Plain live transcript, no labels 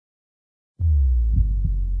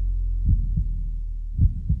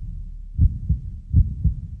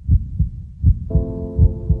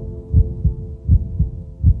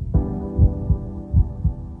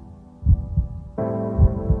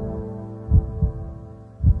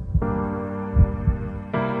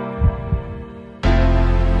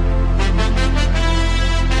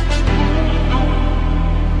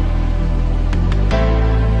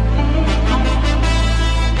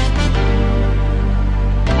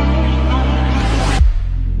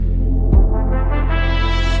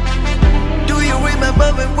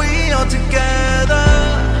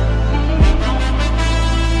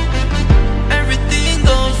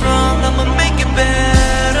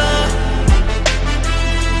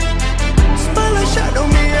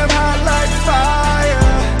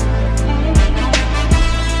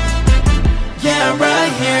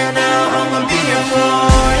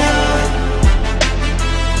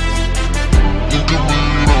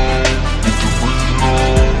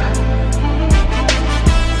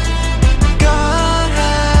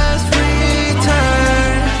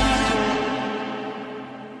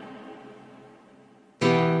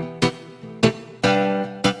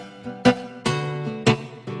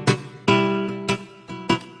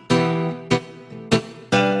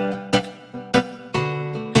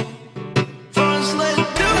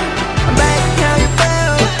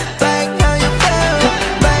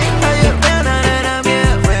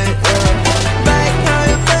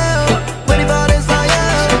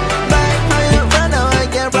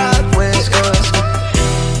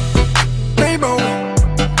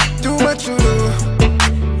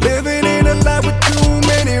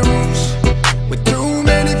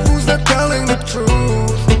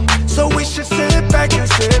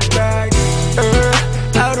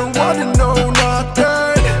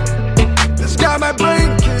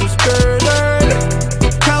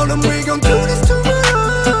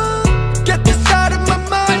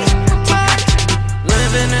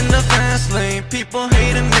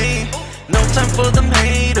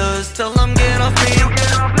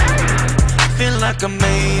like I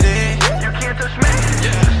made it. You can't touch me.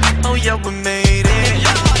 Yeah. Oh yeah, we made it.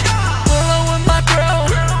 Pull up with my crew,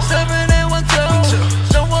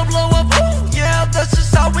 7812. Show up, blow up, ooh, yeah, that's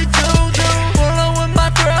just how we do. Pull up with my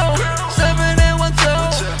crew,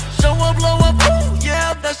 7812. Show up, blow up, ooh,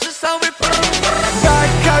 yeah, that's just how we do. Back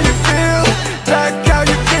how you feel, back how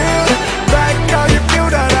you feel, back how you feel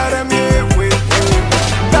that I'm here with you.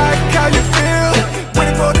 Back how you feel,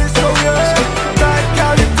 waiting for this so yeah. Back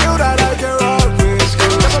how you feel that I can rock with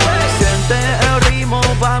you. Siente el ritmo,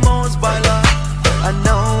 vamos bailar. I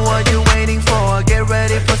know what you're waiting for, get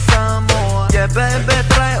ready for some more. Yeah, baby,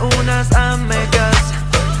 trae unas amigas.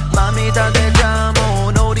 Mamita, te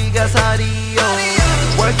llamo, no digas adiós.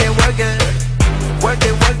 Work it, work it, work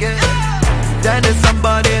it, work it. Then there's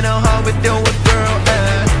somebody know how we do it, girl,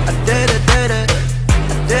 eh. I did it,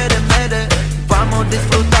 made it. Vamos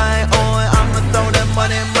disfrutar hoy, I'ma throw that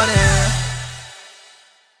money, money.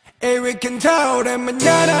 Hey, we can tell them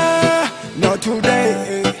mañana, not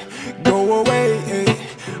today, go away,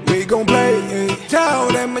 we gon' play.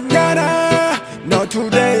 Tell them mañana, not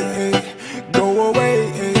today, go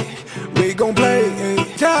away, we gon' play.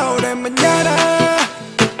 Tell them mañana.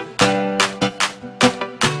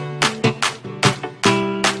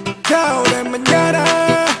 Tell them mañana.